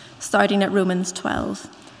starting at Romans 12.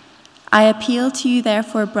 I appeal to you,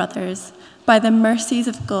 therefore, brothers, by the mercies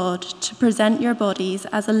of God, to present your bodies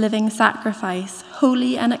as a living sacrifice,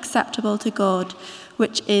 holy and acceptable to God,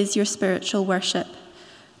 which is your spiritual worship.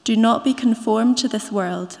 Do not be conformed to this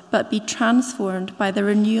world, but be transformed by the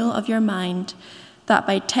renewal of your mind, that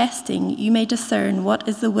by testing you may discern what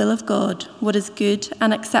is the will of God, what is good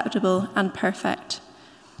and acceptable and perfect.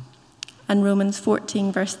 And Romans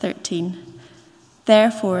 14, verse 13.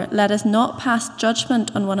 Therefore, let us not pass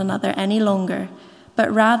judgment on one another any longer,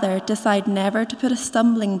 but rather decide never to put a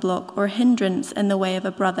stumbling block or hindrance in the way of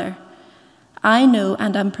a brother. I know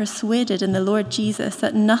and am persuaded in the Lord Jesus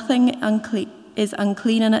that nothing is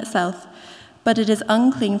unclean in itself, but it is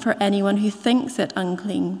unclean for anyone who thinks it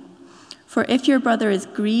unclean. For if your brother is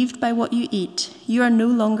grieved by what you eat, you are no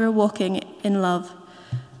longer walking in love.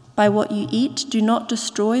 By what you eat, do not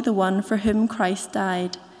destroy the one for whom Christ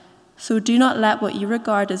died. So do not let what you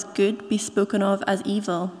regard as good be spoken of as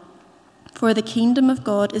evil. For the kingdom of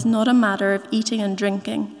God is not a matter of eating and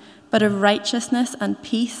drinking, but of righteousness and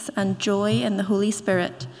peace and joy in the Holy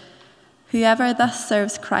Spirit. Whoever thus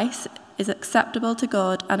serves Christ is acceptable to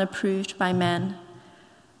God and approved by men.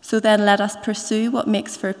 So then let us pursue what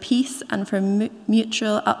makes for peace and for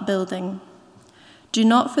mutual upbuilding. Do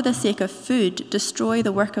not for the sake of food destroy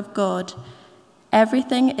the work of God.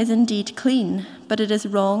 Everything is indeed clean, but it is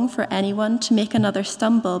wrong for anyone to make another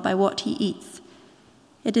stumble by what he eats.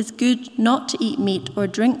 It is good not to eat meat or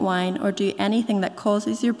drink wine or do anything that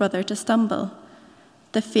causes your brother to stumble.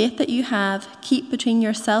 The faith that you have, keep between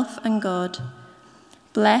yourself and God.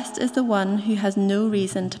 Blessed is the one who has no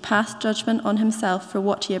reason to pass judgment on himself for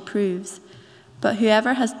what he approves. But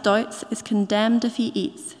whoever has doubts is condemned if he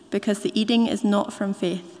eats, because the eating is not from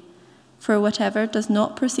faith. For whatever does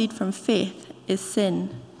not proceed from faith is sin.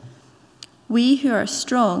 We who are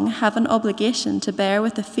strong have an obligation to bear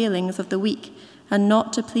with the feelings of the weak and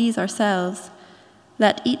not to please ourselves.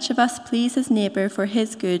 Let each of us please his neighbour for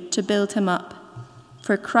his good, to build him up.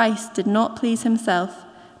 For Christ did not please himself,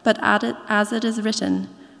 but as it is written,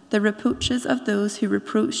 the reproaches of those who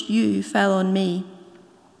reproached you fell on me.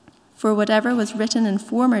 For whatever was written in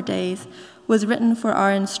former days was written for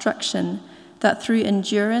our instruction, that through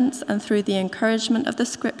endurance and through the encouragement of the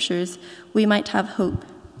Scriptures we might have hope.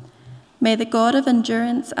 May the God of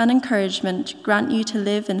endurance and encouragement grant you to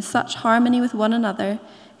live in such harmony with one another,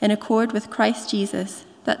 in accord with Christ Jesus,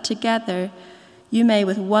 that together you may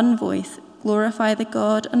with one voice glorify the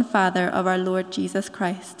God and Father of our Lord Jesus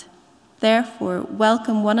Christ. Therefore,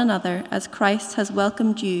 welcome one another as Christ has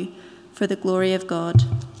welcomed you for the glory of God.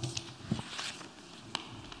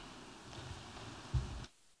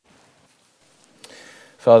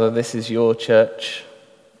 Father, this is your church,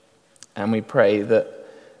 and we pray that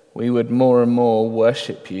we would more and more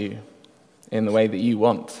worship you in the way that you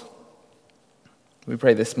want. We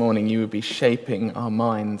pray this morning you would be shaping our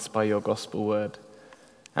minds by your gospel word.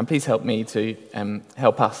 And please help me to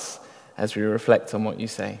help us as we reflect on what you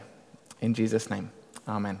say. In Jesus' name,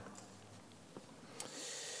 amen.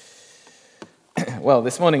 Well,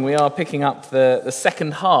 this morning we are picking up the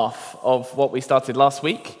second half of what we started last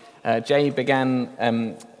week. Jay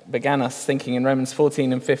began us thinking in Romans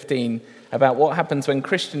 14 and 15 about what happens when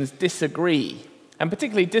Christians disagree, and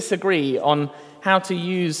particularly disagree on how to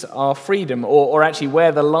use our freedom, or actually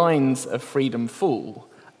where the lines of freedom fall.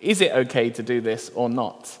 Is it okay to do this or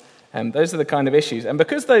not? And those are the kind of issues. And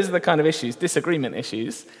because those are the kind of issues, disagreement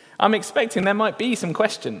issues, I'm expecting there might be some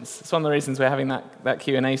questions. It's one of the reasons we're having that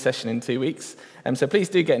Q&A session in 2 weeks. So please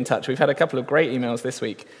do get in touch. We've had a couple of great emails this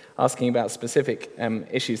week asking about specific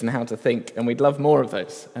issues and how to think, and we'd love more of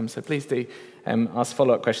those. So please do ask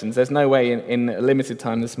follow-up questions. There's no way in a limited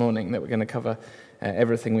time this morning that we're going to cover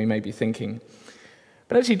everything we may be thinking.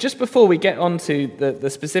 But actually, just before we get on to the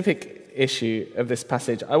specific issue of this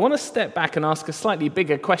passage, I want to step back and ask a slightly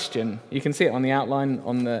bigger question. You can see it on the outline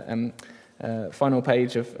on the final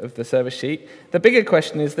page of the service sheet. The bigger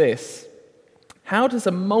question is this: how does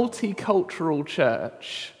a multicultural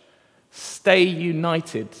church stay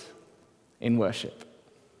united in worship?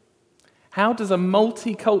 How does a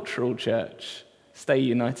multicultural church stay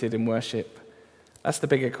united in worship? That's the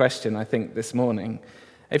bigger question, I think, this morning.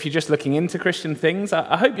 If you're just looking into Christian things,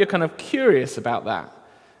 I hope you're kind of curious about that.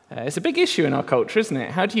 It's a big issue in our culture, isn't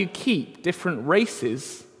it? How do you keep different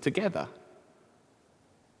races together?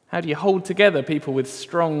 How do you hold together people with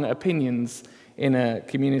strong opinions in a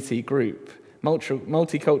community group?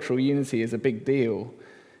 Multicultural unity is a big deal,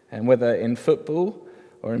 and whether in football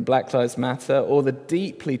or in Black Lives Matter or the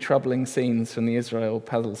deeply troubling scenes from the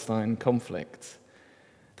Israel-Palestine conflict.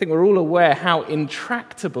 I think we're all aware how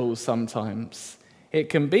intractable sometimes it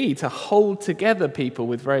can be to hold together people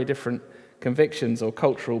with very different convictions or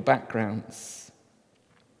cultural backgrounds.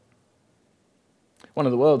 One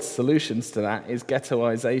of the world's solutions to that is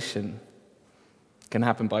ghettoization. It can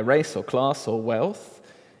happen by race or class or wealth.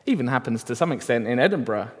 It even happens to some extent in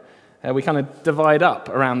Edinburgh. We kind of divide up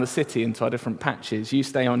around the city into our different patches. You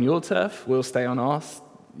stay on your turf, we'll stay on ours.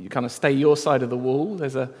 You kind of stay your side of the wall.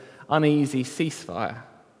 There's an uneasy ceasefire.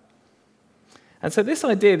 And so this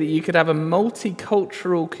idea that you could have a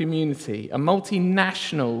multicultural community, a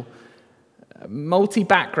multinational,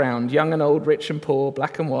 multi-background, young and old, rich and poor,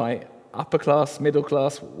 black and white, upper class, middle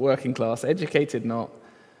class, working class, educated not,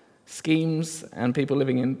 schemes and people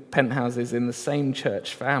living in penthouses in the same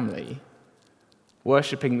church family,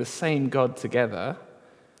 worshipping the same God together,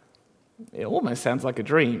 it almost sounds like a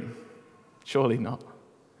dream. Surely not.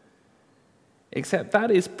 Except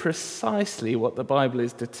that is precisely what the Bible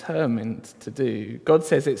is determined to do. God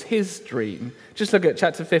says it's his dream. Just look at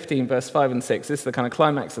chapter 15, verse 5 and 6. This is the kind of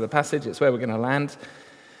climax of the passage. It's where we're going to land.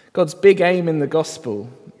 God's big aim in the gospel,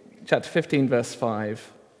 chapter 15, verse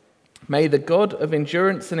 5. May the God of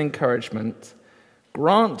endurance and encouragement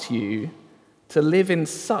grant you to live in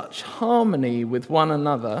such harmony with one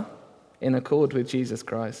another in accord with Jesus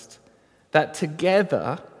Christ, that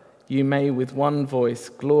together you may with one voice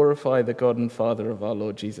glorify the God and Father of our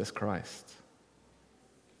Lord Jesus Christ.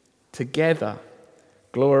 Together,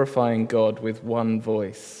 glorifying God with one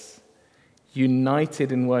voice,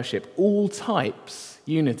 united in worship, all types,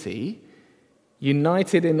 unity,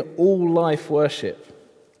 united in all life worship.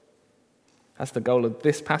 That's the goal of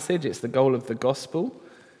this passage, it's the goal of the gospel,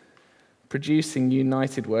 producing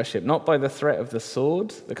united worship, not by the threat of the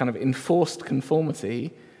sword, the kind of enforced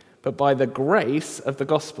conformity, but by the grace of the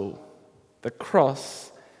gospel, the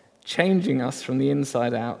cross changing us from the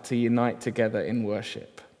inside out to unite together in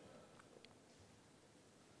worship.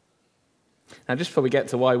 Now, just before we get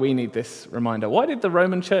to why we need this reminder, why did the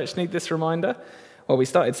Roman church need this reminder? Well, we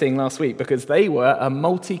started seeing last week because they were a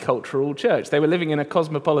multicultural church. They were living in a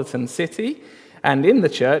cosmopolitan city, and in the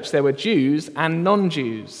church there were Jews and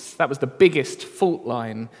non-Jews. That was the biggest fault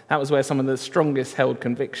line. That was where some of the strongest held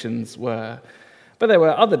convictions were. But there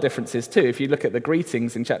were other differences too. If you look at the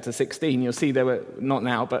greetings in chapter 16, you'll see there were, not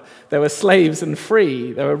now, but there were slaves and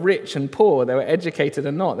free, there were rich and poor, there were educated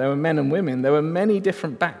and not, there were men and women, there were many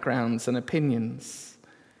different backgrounds and opinions.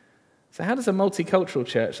 So how does a multicultural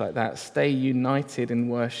church like that stay united in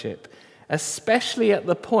worship, especially at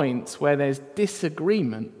the points where there's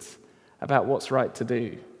disagreement about what's right to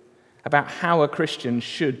do, about how a Christian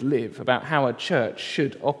should live, about how a church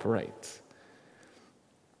should operate?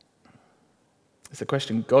 It's a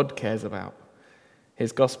question God cares about.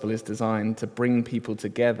 His gospel is designed to bring people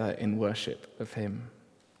together in worship of him.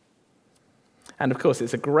 And of course,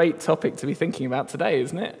 it's a great topic to be thinking about today,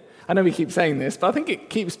 isn't it? I know we keep saying this, but I think it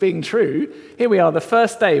keeps being true. Here we are, the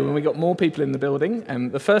first day when we got more people in the building,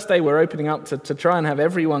 and the first day we're opening up to try and have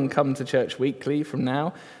everyone come to church weekly from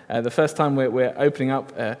now. The first time we're opening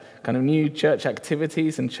up kind of new church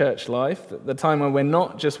activities and church life. The time when we're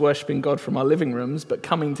not just worshipping God from our living rooms, but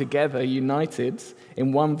coming together, united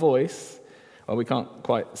in one voice. Well, we can't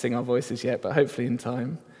quite sing our voices yet, but hopefully in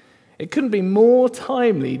time. It couldn't be more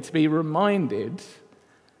timely to be reminded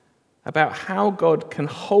about how God can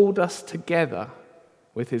hold us together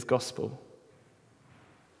with his gospel.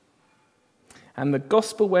 And the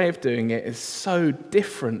gospel way of doing it is so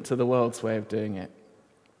different to the world's way of doing it.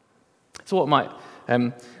 So what might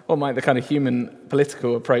the kind of human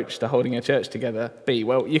political approach to holding a church together be?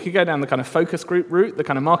 Well, you could go down the kind of focus group route, the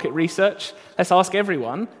kind of market research. Let's ask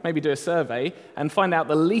everyone, maybe do a survey, and find out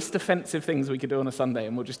the least offensive things we could do on a Sunday,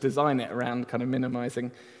 and we'll just design it around kind of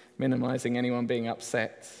minimizing anyone being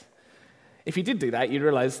upset. If you did do that, you'd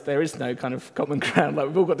realize there is no kind of common ground. Like,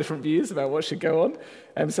 we've all got different views about what should go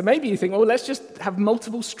on. So maybe you think, well, let's just have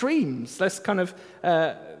multiple streams. Let's kind of,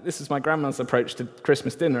 this is my grandma's approach to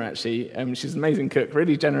Christmas dinner, actually. She's an amazing cook,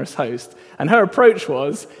 really generous host. And her approach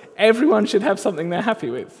was, everyone should have something they're happy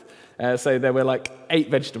with. So there were like 8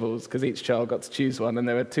 vegetables, because each child got to choose one, and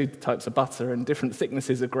there were 2 types of butter and different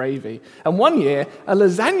thicknesses of gravy. And one year, a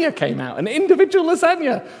lasagna came out, an individual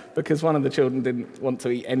lasagna, because one of the children didn't want to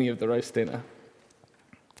eat any of the roast dinner.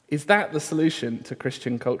 Is that the solution to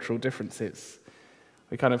Christian cultural differences?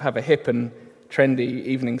 We kind of have a hip and trendy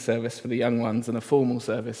evening service for the young ones and a formal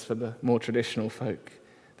service for the more traditional folk.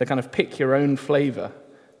 They kind of pick your own flavor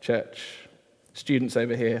church. Students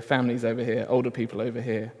over here, families over here, older people over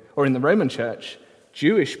here. Or in the Roman church,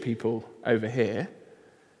 Jewish people over here,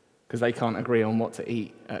 because they can't agree on what to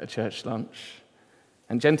eat at a church lunch.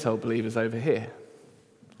 And Gentile believers over here,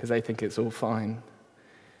 because they think it's all fine.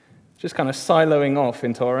 just kind of siloing off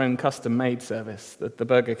into our own custom-made service, the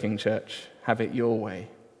Burger King church, have it your way.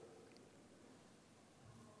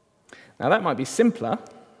 Now that might be simpler,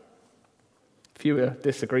 fewer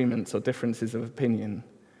disagreements or differences of opinion,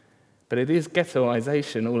 but it is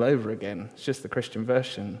ghettoization all over again. It's just the Christian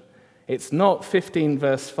version. It's not 15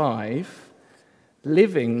 verse 5,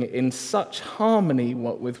 living in such harmony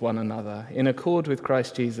with one another, in accord with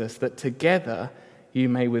Christ Jesus, that together you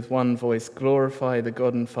may with one voice glorify the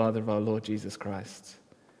God and Father of our Lord Jesus Christ.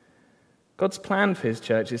 God's plan for his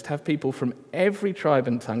church is to have people from every tribe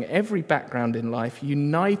and tongue, every background in life,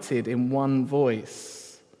 united in one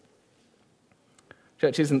voice.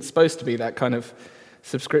 Church isn't supposed to be that kind of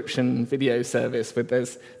subscription video service with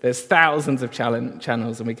there's thousands of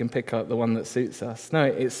channels and we can pick up the one that suits us. No,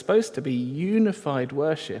 it's supposed to be unified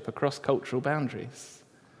worship across cultural boundaries.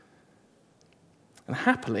 And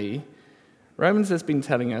happily, Romans has been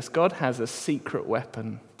telling us God has a secret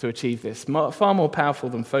weapon to achieve this, far more powerful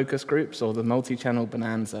than focus groups or the multi-channel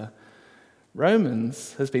bonanza.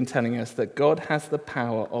 Romans has been telling us that God has the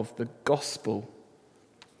power of the gospel.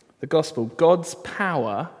 The gospel, God's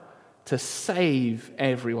power to save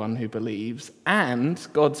everyone who believes, and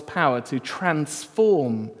God's power to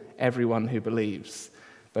transform everyone who believes,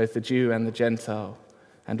 both the Jew and the Gentile,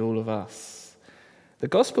 and all of us. The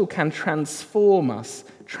gospel can transform us,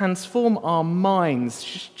 transform our minds,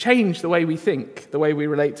 change the way we think, the way we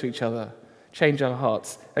relate to each other, change our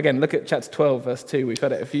hearts. Again, look at chapter 12, verse 2. We've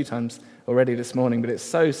heard it a few times already this morning, but it's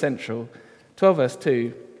so central. 12, verse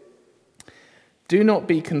 2. Do not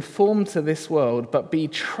be conformed to this world, but be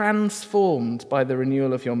transformed by the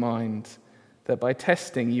renewal of your mind, that by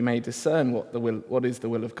testing you may discern what is the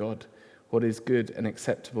will of God, what is good and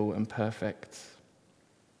acceptable and perfect.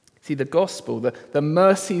 See, the gospel, the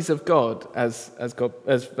mercies of God, as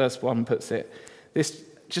verse 1 puts it, this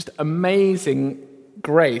just amazing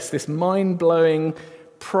grace, this mind-blowing,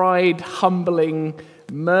 pride-humbling,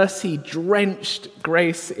 mercy-drenched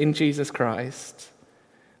grace in Jesus Christ,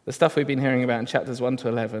 the stuff we've been hearing about in chapters 1 to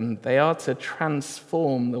 11, they are to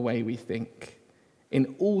transform the way we think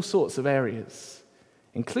in all sorts of areas,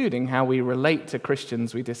 including how we relate to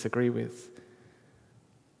Christians we disagree with.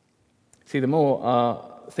 See, the more our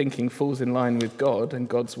thinking falls in line with God and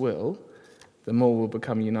God's will, the more we'll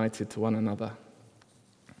become united to one another.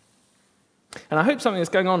 And I hope something that's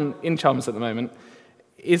going on in Chalmers at the moment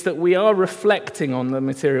is that we are reflecting on the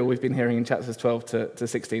material we've been hearing in chapters 12 to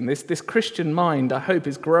 16. This Christian mind, I hope,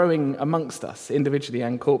 is growing amongst us, individually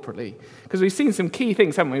and corporately. Because we've seen some key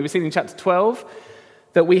things, haven't we? We've seen in chapter 12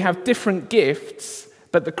 that we have different gifts,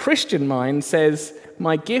 but the Christian mind says,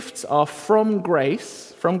 my gifts are from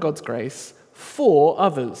grace, from God's grace, for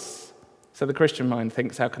others. So the Christian mind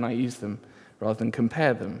thinks, how can I use them, rather than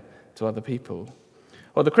compare them to other people?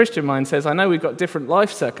 Or the Christian mind says, I know we've got different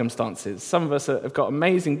life circumstances. Some of us have got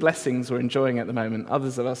amazing blessings we're enjoying at the moment.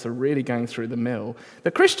 Others of us are really going through the mill.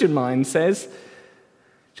 The Christian mind says,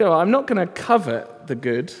 Joe, I'm not going to covet the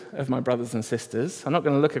good of my brothers and sisters. I'm not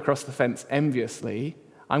going to look across the fence enviously.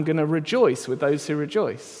 I'm going to rejoice with those who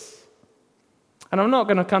rejoice. And I'm not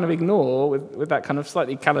going to kind of ignore, with that kind of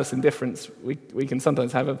slightly callous indifference we can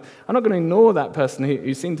sometimes have, I'm not going to ignore that person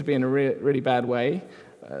who seemed to be in a really bad way,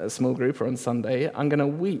 a small group or on Sunday. I'm going to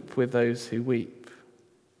weep with those who weep.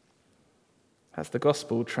 That's the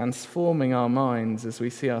gospel transforming our minds as we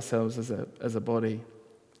see ourselves as a body.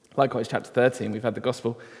 Likewise, chapter 13, we've had the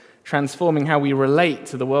gospel transforming how we relate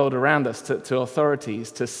to the world around us, to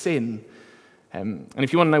authorities, to sin. And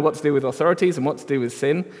if you want to know what to do with authorities and what to do with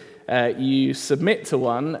sin, you submit to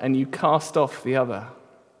one and you cast off the other.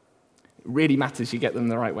 It really matters you get them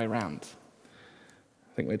the right way round.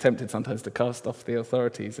 I think we're tempted sometimes to cast off the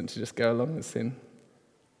authorities and to just go along with sin.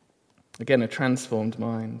 Again, a transformed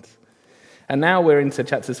mind. And now we're into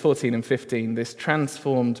chapters 14 and 15, this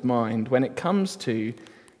transformed mind when it comes to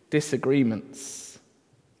disagreements.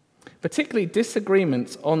 Particularly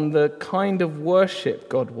disagreements on the kind of worship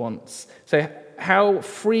God wants. So how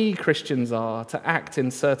free Christians are to act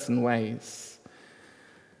in certain ways.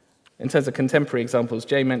 In terms of contemporary examples,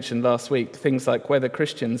 Jay mentioned last week things like whether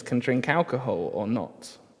Christians can drink alcohol or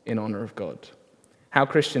not in honor of God. How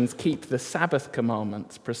Christians keep the Sabbath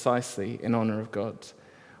commandments precisely in honor of God.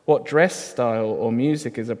 What dress style or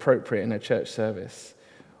music is appropriate in a church service.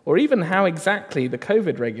 Or even how exactly the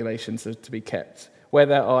COVID regulations are to be kept, where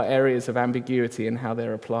there are areas of ambiguity in how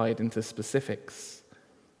they're applied into specifics.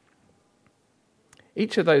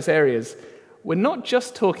 Each of those areas, we're not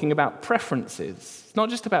just talking about preferences. It's not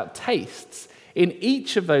just about tastes. In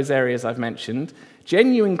each of those areas I've mentioned,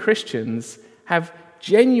 genuine Christians have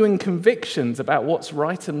genuine convictions about what's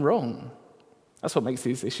right and wrong. That's what makes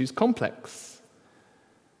these issues complex.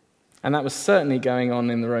 And that was certainly going on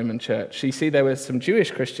in the Roman church. You see, there were some Jewish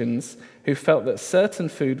Christians who felt that certain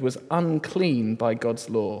food was unclean by God's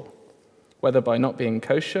law, whether by not being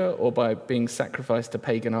kosher or by being sacrificed to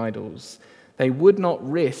pagan idols. They would not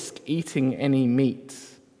risk eating any meat.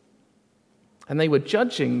 And they were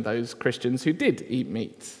judging those Christians who did eat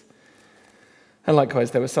meat. And likewise,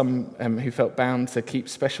 there were some who felt bound to keep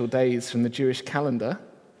special days from the Jewish calendar,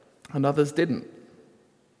 and others didn't.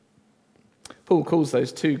 Paul calls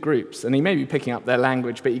those two groups, and he may be picking up their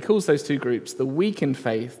language, but he calls those two groups the weak in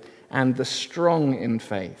faith and the strong in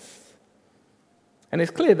faith. And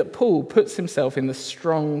it's clear that Paul puts himself in the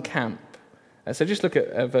strong camp. So just look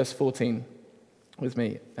at verse 14 with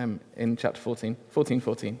me in chapter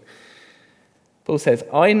 14. Paul says,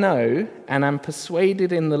 I know and am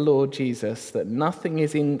persuaded in the Lord Jesus that nothing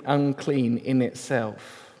is unclean in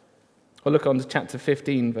itself. Or look on to chapter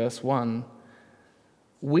 15, verse 1.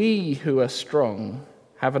 We who are strong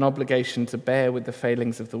have an obligation to bear with the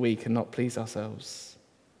failings of the weak and not please ourselves.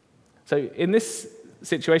 So in this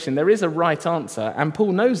situation, there is a right answer, and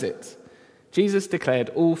Paul knows it. Jesus declared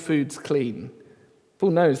all foods clean.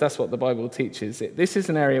 Paul knows that's what the Bible teaches. This is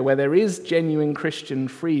an area where there is genuine Christian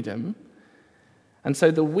freedom, and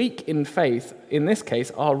so the weak in faith, in this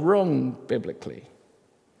case, are wrong biblically.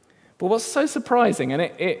 But what's so surprising,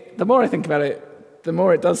 and the more I think about it, the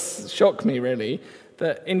more it does shock me, really,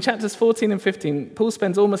 that in chapters 14 and 15, Paul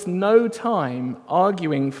spends almost no time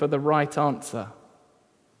arguing for the right answer.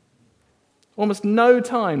 Almost no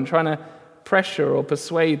time trying to pressure or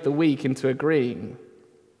persuade the weak into agreeing.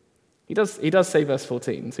 He does say verse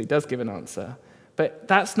 14, so he does give an answer. But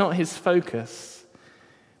that's not his focus,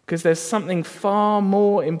 because there's something far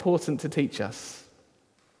more important to teach us.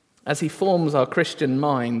 As he forms our Christian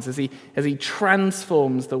minds, as he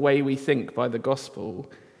transforms the way we think by the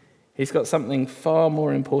gospel, he's got something far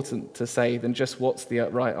more important to say than just what's the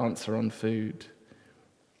right answer on food.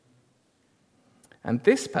 And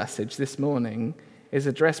this passage this morning is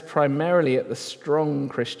addressed primarily at the strong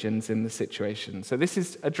Christians in the situation. So this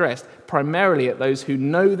is addressed primarily at those who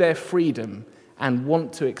know their freedom and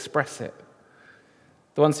want to express it.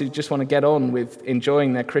 The ones who just want to get on with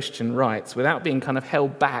enjoying their Christian rights without being kind of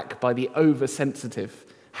held back by the oversensitive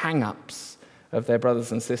hang-ups of their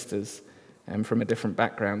brothers and sisters from a different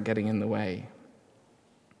background getting in the way.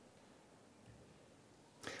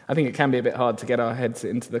 I think it can be a bit hard to get our heads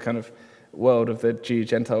into the kind of world of the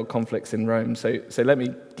Jew-Gentile conflicts in Rome. So let me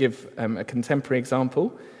give a contemporary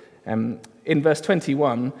example. In verse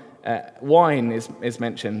 21, wine is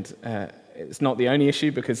mentioned. It's not the only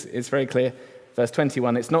issue because it's very clear. Verse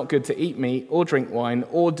 21, it's not good to eat meat or drink wine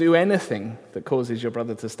or do anything that causes your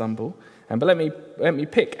brother to stumble. But let me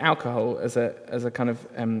pick alcohol as a kind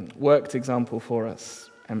of worked example for us.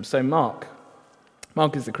 So Mark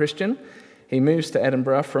is a Christian. He moves to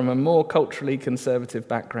Edinburgh from a more culturally conservative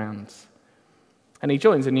background. And he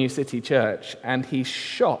joins a new city church, and he's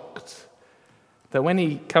shocked that when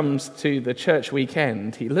he comes to the church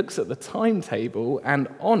weekend, he looks at the timetable, and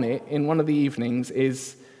on it, in one of the evenings,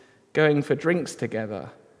 is going for drinks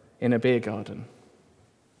together in a beer garden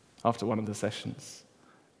after one of the sessions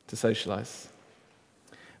to socialize.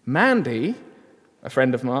 Mandy, a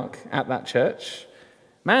friend of Mark at that church,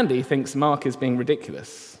 Mandy thinks Mark is being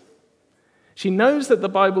ridiculous. She knows that the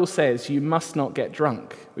Bible says you must not get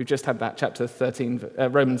drunk. We've just had that chapter 13,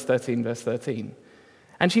 Romans 13, verse 13.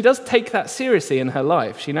 And she does take that seriously in her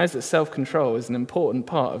life. She knows that self-control is an important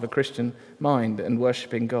part of a Christian mind and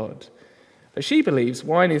worshipping God. But she believes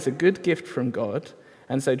wine is a good gift from God,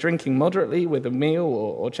 and so drinking moderately with a meal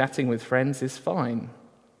or chatting with friends is fine.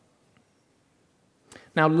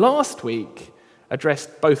 Now, last week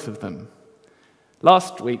addressed both of them.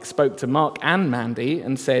 Last week spoke to Mark and Mandy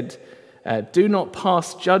and said, do not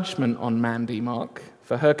pass judgment on Mandy, Mark,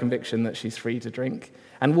 for her conviction that she's free to drink,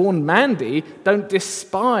 and warned Mandy, don't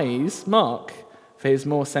despise Mark for his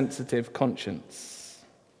more sensitive conscience.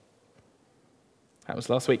 That was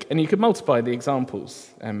last week. And you could multiply the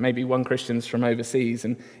examples. Maybe one Christian's from overseas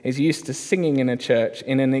and is used to singing in a church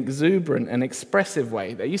in an exuberant and expressive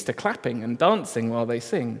way. They're used to clapping and dancing while they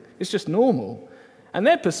sing. It's just normal. And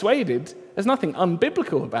they're persuaded there's nothing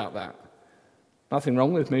unbiblical about that. Nothing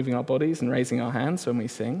wrong with moving our bodies and raising our hands when we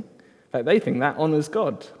sing. In fact, they think that honors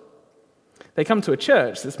God. They come to a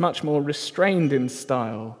church that's much more restrained in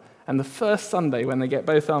style. And the first Sunday, when they get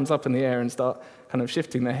both arms up in the air and start kind of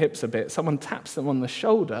shifting their hips a bit, someone taps them on the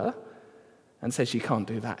shoulder and says, you can't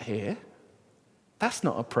do that here. That's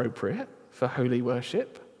not appropriate for holy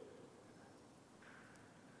worship.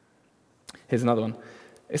 Here's another one.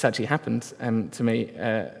 It's actually happened to me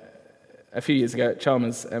a few years ago at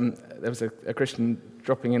Chalmers, there was a Christian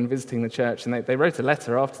dropping in, visiting the church, and they wrote a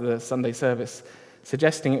letter after the Sunday service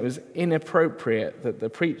suggesting it was inappropriate that the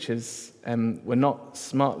preachers were not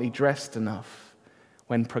smartly dressed enough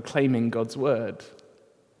when proclaiming God's word.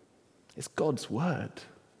 It's God's word.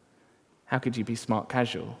 How could you be smart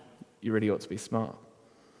casual? You really ought to be smart.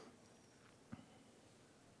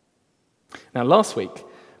 Now, last week,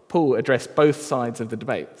 Paul addressed both sides of the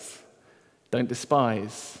debates. Don't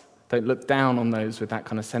despise, don't look down on those with that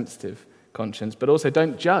kind of sensitive conscience, but also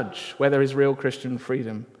don't judge where there is real Christian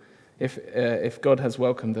freedom. If God has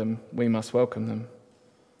welcomed them, we must welcome them.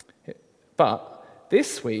 But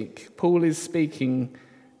this week, Paul is speaking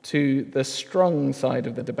to the strong side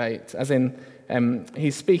of the debate, as in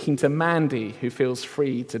he's speaking to Mandy, who feels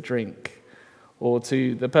free to drink, or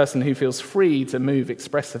to the person who feels free to move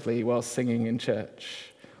expressively while singing in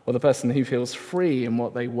church, or the person who feels free in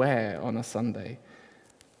what they wear on a Sunday.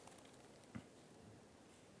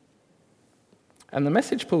 And the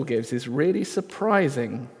message Paul gives is really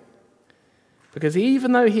surprising, because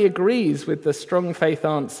even though he agrees with the strong faith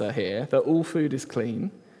answer here, that all food is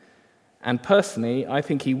clean, and personally, I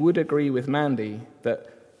think he would agree with Mandy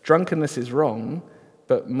that drunkenness is wrong,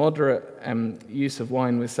 but moderate use of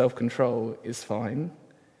wine with self-control is fine.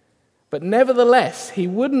 But nevertheless, he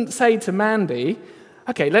wouldn't say to Mandy,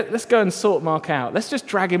 okay, let's go and sort Mark out. Let's just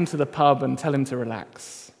drag him to the pub and tell him to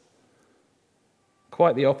relax.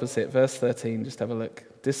 Quite the opposite. Verse 13, just have a look.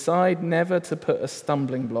 Decide never to put a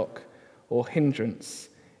stumbling block or hindrance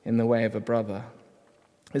in the way of a brother.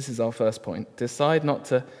 This is our first point. Decide not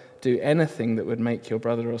to do anything that would make your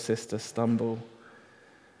brother or sister stumble.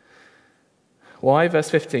 Why? Verse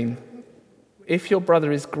 15. If your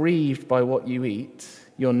brother is grieved by what you eat,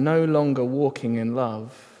 you're no longer walking in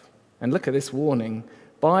love. And look at this warning.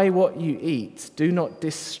 By what you eat, do not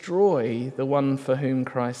destroy the one for whom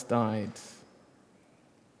Christ died.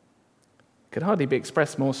 Could hardly be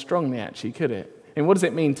expressed more strongly, actually, could it? And what does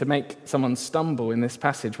it mean to make someone stumble in this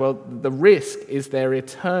passage? Well, the risk is their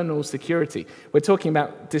eternal security. We're talking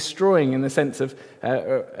about destroying in the sense of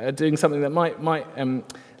doing something that might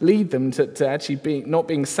lead them to actually not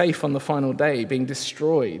being safe on the final day, being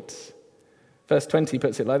destroyed. Verse 20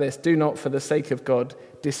 puts it like this: do not, for the sake of God,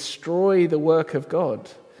 destroy the work of God.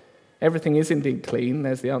 Everything is indeed clean,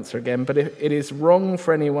 there's the answer again, but it is wrong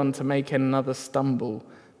for anyone to make another stumble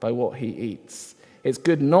by what he eats. It's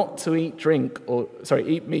good not to eat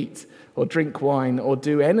meat or drink wine or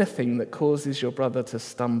do anything that causes your brother to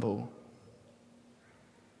stumble.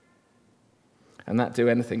 And that do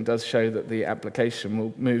anything does show that the application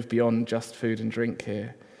will move beyond just food and drink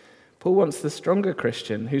here. Paul wants the stronger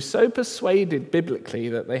Christian, who's so persuaded biblically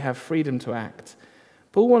that they have freedom to act,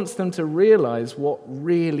 Paul wants them to realize what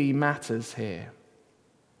really matters here.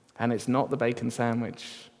 And it's not the bacon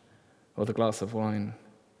sandwich or the glass of wine.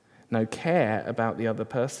 No, care about the other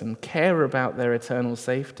person. Care about their eternal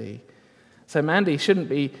safety. So Mandy shouldn't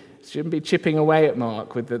be chipping away at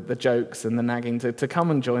Mark with the jokes and the nagging to come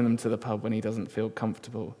and join them to the pub when he doesn't feel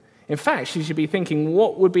comfortable. In fact, she should be thinking,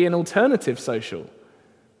 what would be an alternative social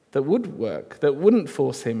that would work, that wouldn't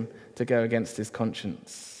force him to go against his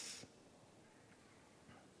conscience?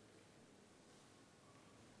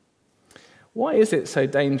 Why is it so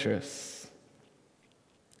dangerous?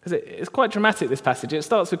 Because it's quite dramatic, this passage. It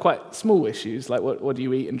starts with quite small issues, like what do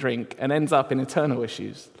you eat and drink, and ends up in eternal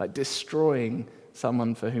issues, like destroying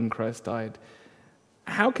someone for whom Christ died.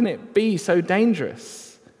 How can it be so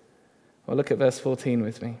dangerous? Well, look at verse 14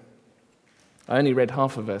 with me. I only read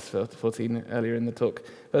half of verse 14 earlier in the talk.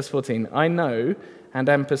 Verse 14, I know and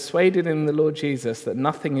am persuaded in the Lord Jesus that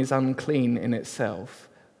nothing is unclean in itself,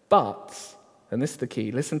 but, and this is the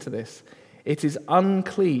key, listen to this, it is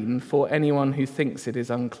unclean for anyone who thinks it is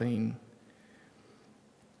unclean.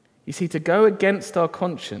 You see, to go against our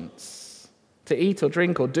conscience, to eat or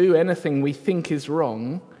drink or do anything we think is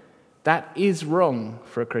wrong, that is wrong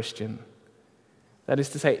for a Christian. That is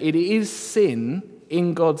to say, it is sin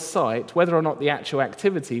in God's sight, whether or not the actual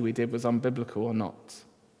activity we did was unbiblical or not.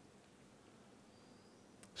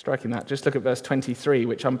 Striking that, just look at verse 23,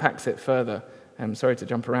 which unpacks it further. I'm sorry to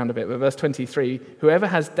jump around a bit, but verse 23, whoever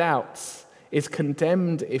has doubts is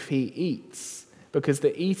condemned if he eats, because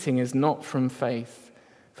the eating is not from faith,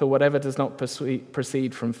 for whatever does not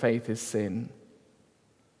proceed from faith is sin.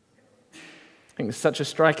 I think it's such a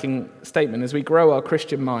striking statement. As we grow our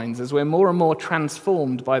Christian minds, as we're more and more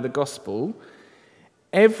transformed by the gospel,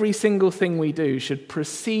 every single thing we do should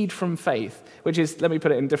proceed from faith, which is, let me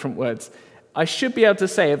put it in different words, I should be able to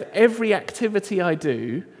say of every activity I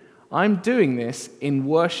do, I'm doing this in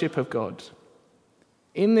worship of God.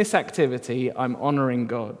 In this activity, I'm honoring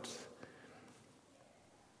God.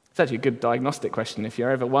 It's actually a good diagnostic question if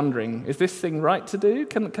you're ever wondering, is this thing right to do?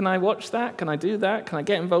 Can I watch that? Can I do that? Can I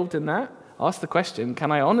get involved in that? Ask the question,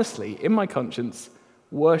 can I honestly, in my conscience,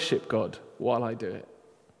 worship God while I do it?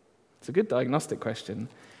 It's a good diagnostic question.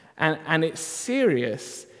 And it's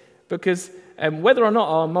serious because whether or not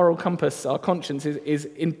our moral compass, our conscience is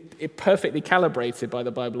perfectly calibrated by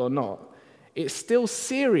the Bible or not, it's still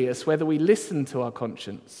serious whether we listen to our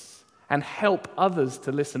conscience and help others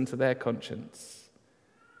to listen to their conscience.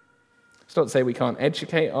 It's not to say we can't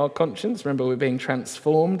educate our conscience. Remember, we're being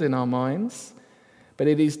transformed in our minds. But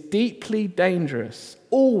it is deeply dangerous,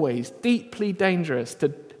 always deeply dangerous, to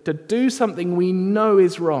do something we know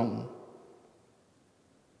is wrong.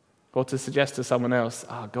 Or to suggest to someone else,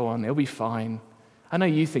 go on, it'll be fine. I know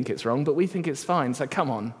you think it's wrong, but we think it's fine, so come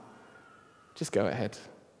on, just go ahead.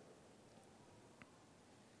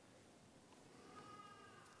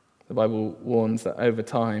 The Bible warns that over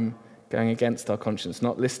time, going against our conscience,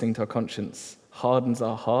 not listening to our conscience, hardens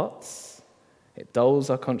our hearts, it dulls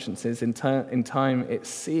our consciences. In time, it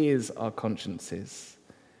sears our consciences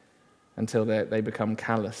until they become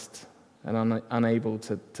calloused and unable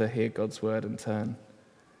to hear God's word and turn.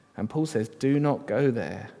 And Paul says, do not go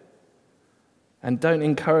there. And don't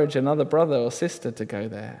encourage another brother or sister to go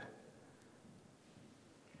there.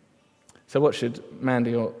 So what should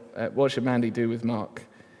Mandy do with Mark?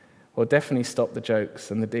 Well, definitely stop the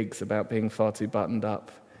jokes and the digs about being far too buttoned up.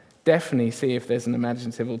 Definitely see if there's an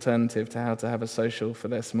imaginative alternative to how to have a social for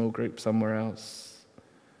their small group somewhere else.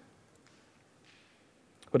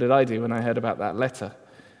 What did I do when I heard about that letter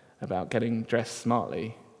about getting dressed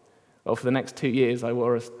smartly? Well, for the next 2 years, I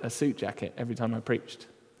wore a suit jacket every time I preached.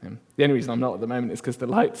 The only reason I'm not at the moment is because the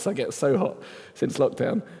lights, I get so hot since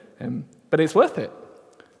lockdown. But it's worth it.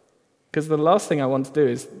 Because the last thing I want to do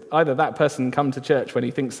is either that person come to church when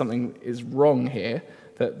he thinks something is wrong here,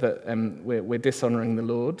 that we're dishonouring the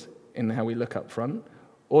Lord in how we look up front,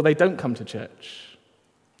 or they don't come to church.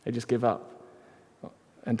 They just give up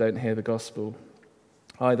and don't hear the gospel.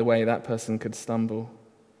 Either way, that person could stumble.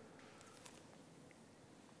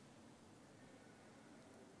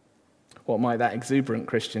 What might that exuberant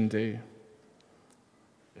Christian do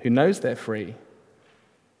who knows they're free?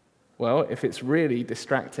 Well, if it's really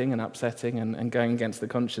distracting and upsetting and going against the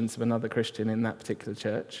conscience of another Christian in that particular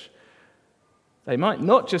church, they might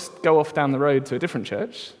not just go off down the road to a different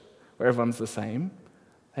church where everyone's the same.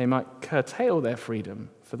 They might curtail their freedom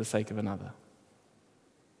for the sake of another.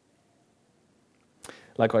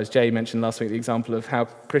 Likewise, Jay mentioned last week the example of how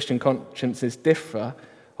Christian consciences differ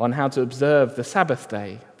on how to observe the Sabbath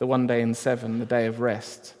day, the 1 day in 7, the day of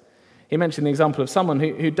rest. He mentioned the example of someone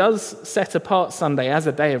who does set apart Sunday as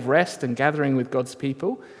a day of rest and gathering with God's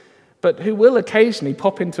people, but who will occasionally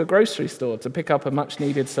pop into a grocery store to pick up a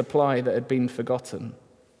much-needed supply that had been forgotten.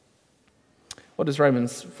 What does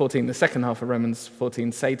Romans 14, the second half of Romans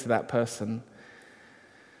 14, say to that person?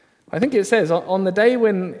 I think it says, on the day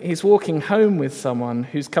when he's walking home with someone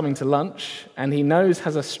who's coming to lunch and he knows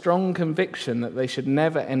has a strong conviction that they should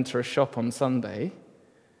never enter a shop on Sunday,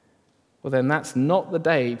 well, then that's not the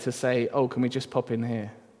day to say, can we just pop in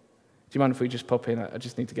here? Do you mind if we just pop in? I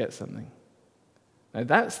just need to get something. No,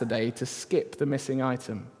 that's the day to skip the missing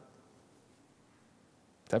item.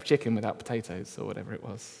 To have chicken without potatoes or whatever it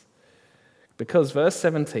was. Because, verse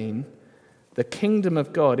 17, the kingdom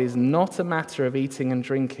of God is not a matter of eating and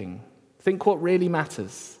drinking. Think what really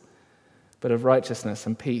matters, but of righteousness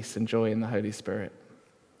and peace and joy in the Holy Spirit.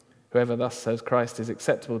 Whoever thus serves Christ is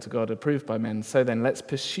acceptable to God, approved by men. So then, let's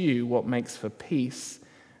pursue what makes for peace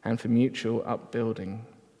and for mutual upbuilding.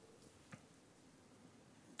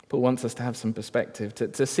 Paul wants us to have some perspective,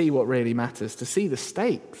 to see what really matters, to see the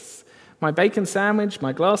stakes. My bacon sandwich,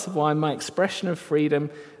 my glass of wine, my expression of freedom,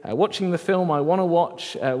 watching the film I want to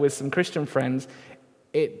watch with some Christian friends,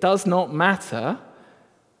 it does not matter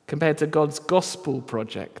compared to God's gospel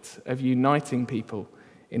project of uniting people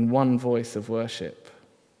in one voice of worship.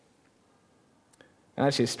 And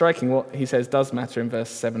actually, it's striking what he says does matter in verse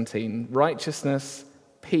 17. Righteousness,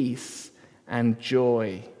 peace, and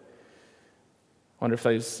joy. I wonder if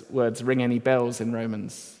those words ring any bells in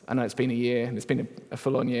Romans. I know it's been a year, and it's been a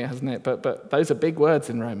full-on year, hasn't it? But those are big words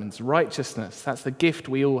in Romans. Righteousness, that's the gift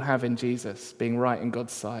we all have in Jesus, being right in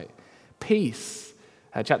God's sight. Peace,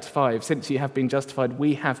 chapter 5, since you have been justified,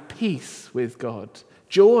 we have peace with God.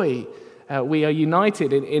 Joy, we are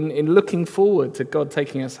united in looking forward to God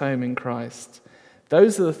taking us home in Christ.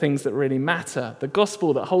 Those are the things that really matter. The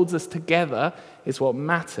gospel that holds us together is what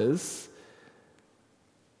matters.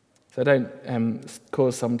 So don't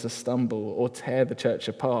cause someone to stumble or tear the church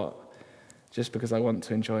apart just because I want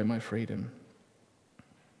to enjoy my freedom.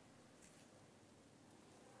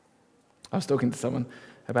 I was talking to someone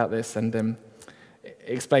about this and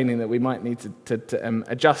explaining that we might need to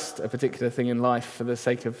adjust a particular thing in life for the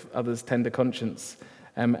sake of others' tender conscience.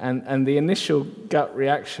 And the initial gut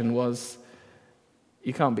reaction was,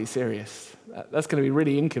 you can't be serious. That's going to be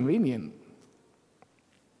really inconvenient.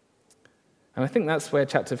 And I think that's where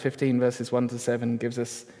chapter 15, verses 1 to 7 gives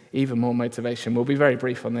us even more motivation. We'll be very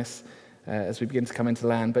brief on this as we begin to come into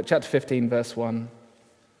land. But chapter 15, verse 1.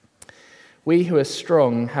 We who are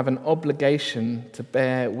strong have an obligation to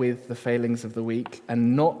bear with the failings of the weak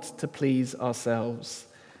and not to please ourselves.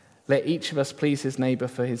 Let each of us please his neighbour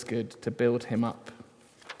for his good, to build him up.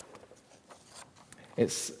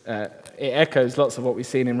 It echoes lots of what we've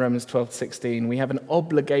seen in Romans 12:16. We have an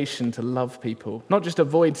obligation to love people, not just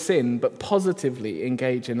avoid sin, but positively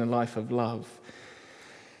engage in a life of love.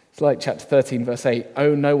 It's like chapter 13, verse 8,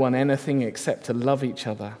 owe no one anything except to love each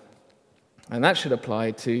other. And that should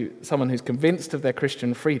apply to someone who's convinced of their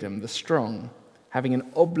Christian freedom, the strong, having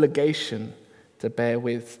an obligation to bear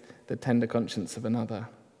with the tender conscience of another.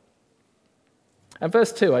 And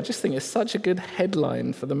verse 2, I just think it's such a good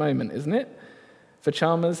headline for the moment, isn't it? For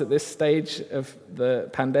Chalmers at this stage of the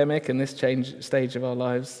pandemic and this stage of our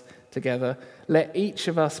lives together, let each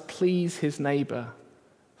of us please his neighbour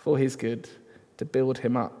for his good, to build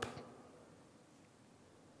him up.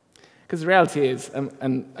 Because the reality is,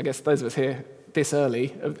 and I guess those of us here this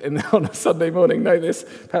early on a Sunday morning know this,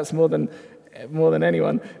 perhaps more than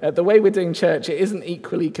anyone, the way we're doing church, it isn't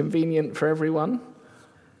equally convenient for everyone.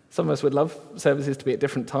 Some of us would love services to be at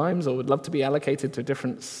different times or would love to be allocated to a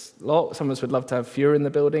different slot. Some of us would love to have fewer in the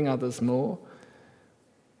building, others more.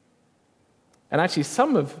 And actually,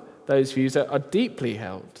 some of those views are deeply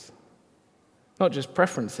held. Not just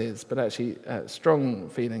preferences, but actually strong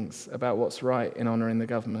feelings about what's right in honouring the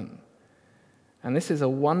government. And this is a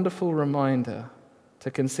wonderful reminder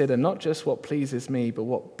to consider not just what pleases me, but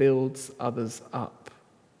what builds others up.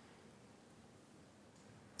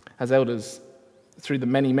 As elders, through the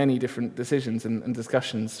many, many different decisions and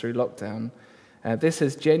discussions through lockdown, this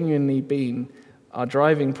has genuinely been our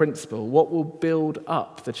driving principle. What will build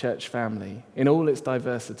up the church family in all its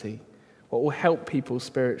diversity? What will help people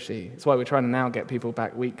spiritually? That's why we're trying to now get people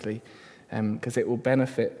back weekly, because it will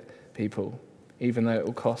benefit people, even though it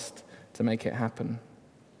will cost to make it happen.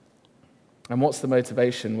 And what's the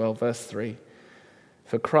motivation? Well, verse 3.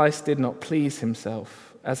 For Christ did not please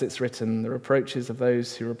himself. As it's written, the reproaches of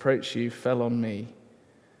those who reproach you fell on me.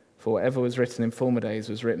 For whatever was written in former days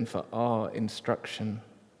was written for our instruction.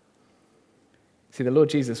 See, the Lord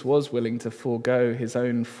Jesus was willing to forego his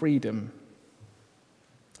own freedom,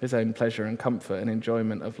 his own pleasure and comfort and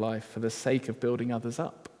enjoyment of life for the sake of building others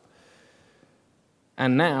up.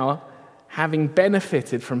 And now, having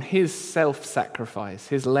benefited from his self-sacrifice,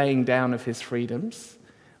 his laying down of his freedoms,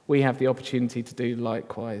 we have the opportunity to do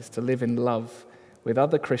likewise, to live in love with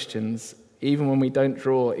other Christians, even when we don't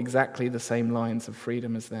draw exactly the same lines of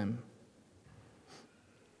freedom as them.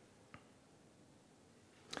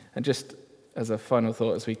 And just as a final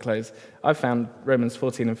thought as we close, I found Romans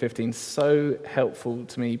 14 and 15 so helpful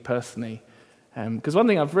to me personally. Because one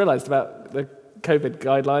thing I've realized about the COVID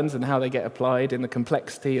guidelines and how they get applied in the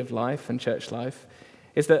complexity of life and church life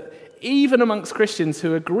is that even amongst Christians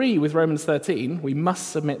who agree with Romans 13, we must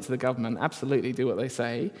submit to the government, absolutely do what they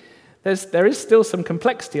say, there is still some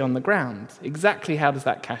complexity on the ground. Exactly how does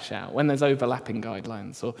that cash out when there's overlapping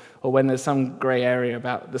guidelines or when there's some grey area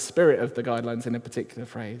about the spirit of the guidelines in a particular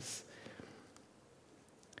phrase?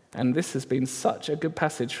 And this has been such a good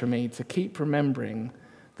passage for me to keep remembering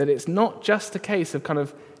that it's not just a case of kind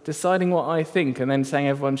of deciding what I think and then saying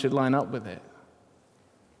everyone should line up with it,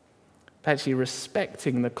 but actually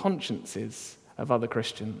respecting the consciences of other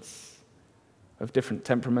Christians, of different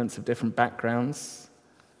temperaments, of different backgrounds,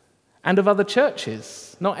 and of other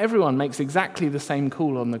churches. Not everyone makes exactly the same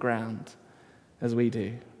call on the ground as we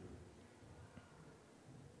do.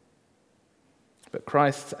 But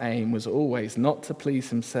Christ's aim was always not to please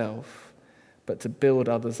himself, but to build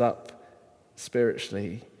others up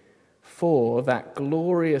spiritually for that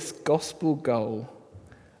glorious gospel goal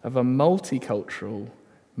of a multicultural,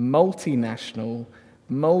 multinational,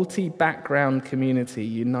 multi-background community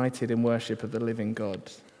united in worship of the living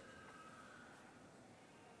God.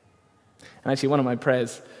 And actually, one of my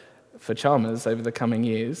prayers for Chalmers over the coming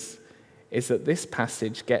years is that this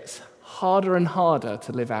passage gets harder and harder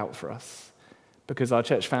to live out for us because our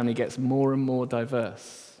church family gets more and more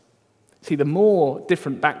diverse. See, the more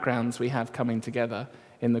different backgrounds we have coming together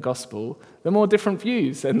in the gospel, the more different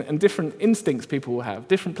views and different instincts people will have,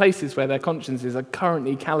 different places where their consciences are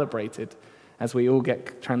currently calibrated as we all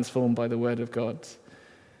get transformed by the word of God.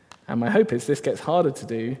 And my hope is this gets harder to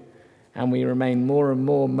do and we remain more and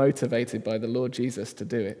more motivated by the Lord Jesus to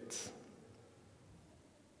do it.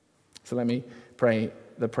 So let me pray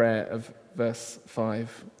the prayer of verse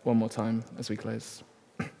 5 one more time as we close.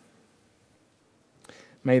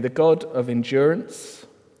 May the God of endurance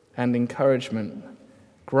and encouragement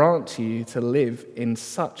grant you to live in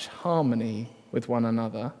such harmony with one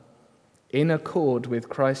another, in accord with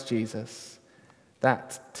Christ Jesus,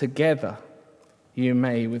 that together you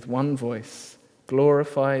may with one voice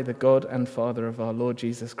glorify the God and Father of our Lord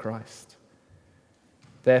Jesus Christ.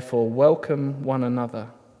 Therefore, welcome one another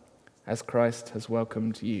as Christ has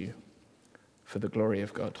welcomed you, for the glory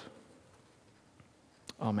of God.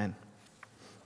 Amen.